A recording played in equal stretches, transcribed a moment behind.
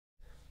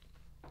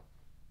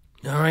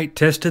All right,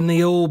 testing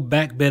the old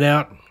backbit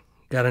out.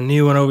 Got a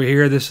new one over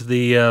here. This is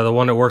the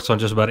one that works on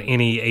just about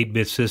any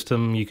 8-bit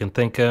system you can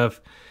think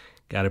of.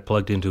 Got it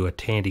plugged into a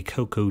Tandy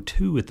CoCo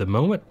 2 at the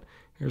moment.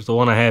 Here's the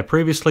one I had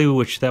previously,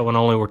 which that one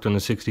only worked on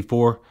the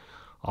 64.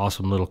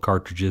 Awesome little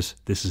cartridges.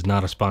 This is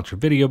not a sponsored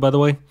video, by the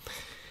way.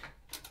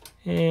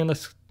 And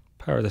let's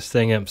power this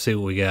thing up and see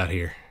what we got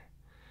here.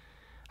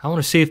 I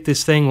want to see if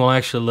this thing will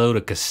actually load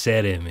a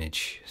cassette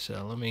image.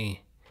 So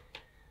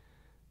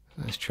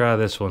let's try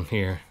this one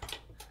here.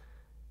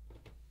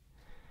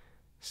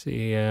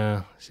 See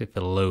if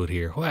it'll load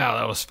here. Wow,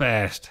 that was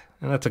fast.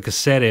 And that's a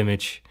cassette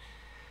image.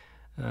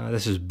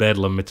 This is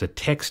Bedlam. It's a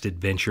text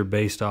adventure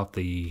based off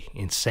the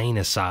insane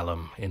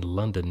asylum in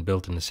London,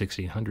 built in the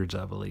 1600s,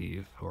 I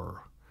believe,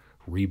 or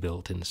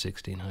rebuilt in the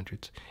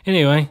 1600s.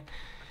 Anyway,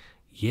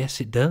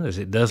 yes, it does.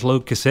 It does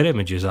load cassette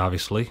images,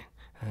 obviously.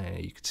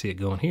 You can see it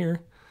going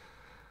here.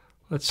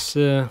 Let's,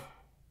 yeah,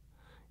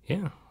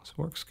 this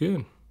works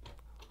good.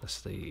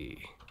 Let's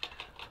see.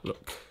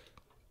 Look.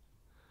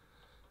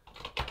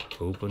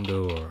 Open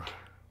door.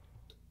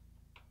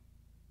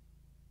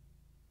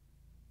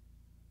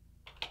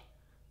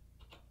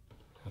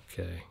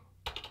 Okay.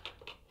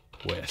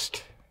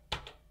 West.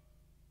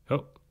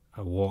 Oh,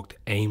 I walked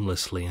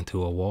aimlessly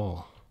into a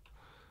wall.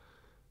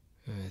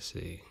 Let's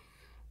see.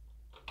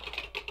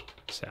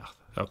 South.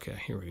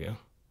 Okay, here we go.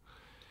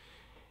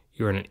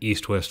 You're in an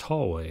east-west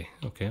hallway.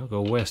 Okay, I'll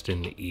go west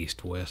in the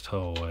east-west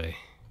hallway.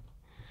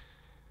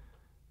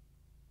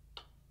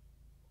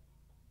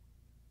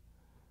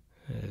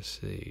 Let's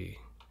see.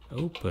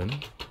 Open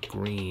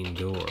green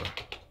door.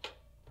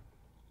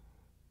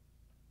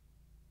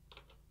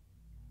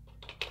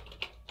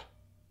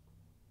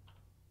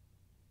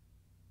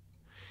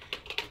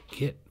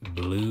 Get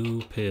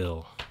blue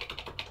pill.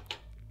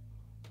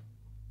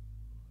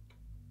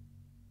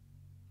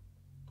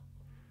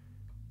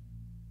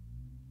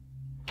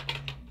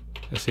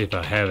 Let's see if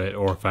I have it,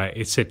 or if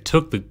it said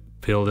took the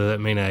pill. Does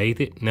that mean I ate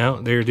it? No,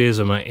 there it is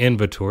in my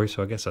inventory,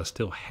 so I guess I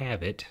still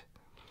have it.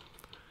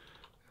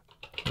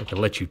 I can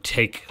let you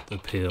take the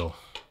pill.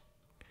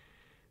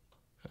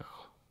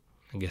 Oh,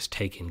 I guess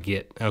take and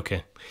get.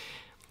 Okay.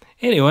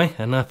 Anyway,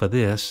 enough of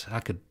this.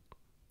 I could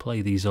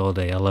play these all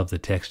day. I love the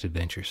text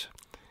adventures.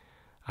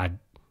 I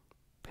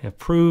have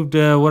proved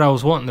what I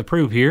was wanting to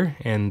prove here,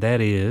 and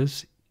that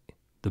is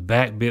the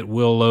backbit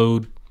will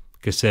load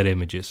cassette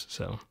images.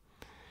 So,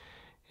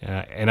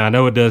 and I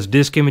know it does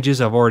disc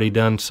images. I've already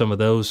done some of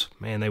those.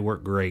 Man, they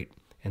work great.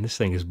 And this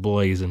thing is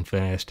blazing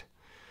fast.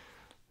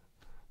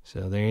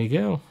 So there you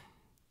go.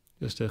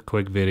 Just a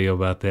quick video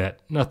about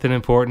that. Nothing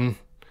important.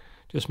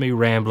 Just me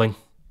rambling.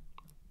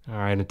 All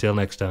right, until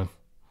next time.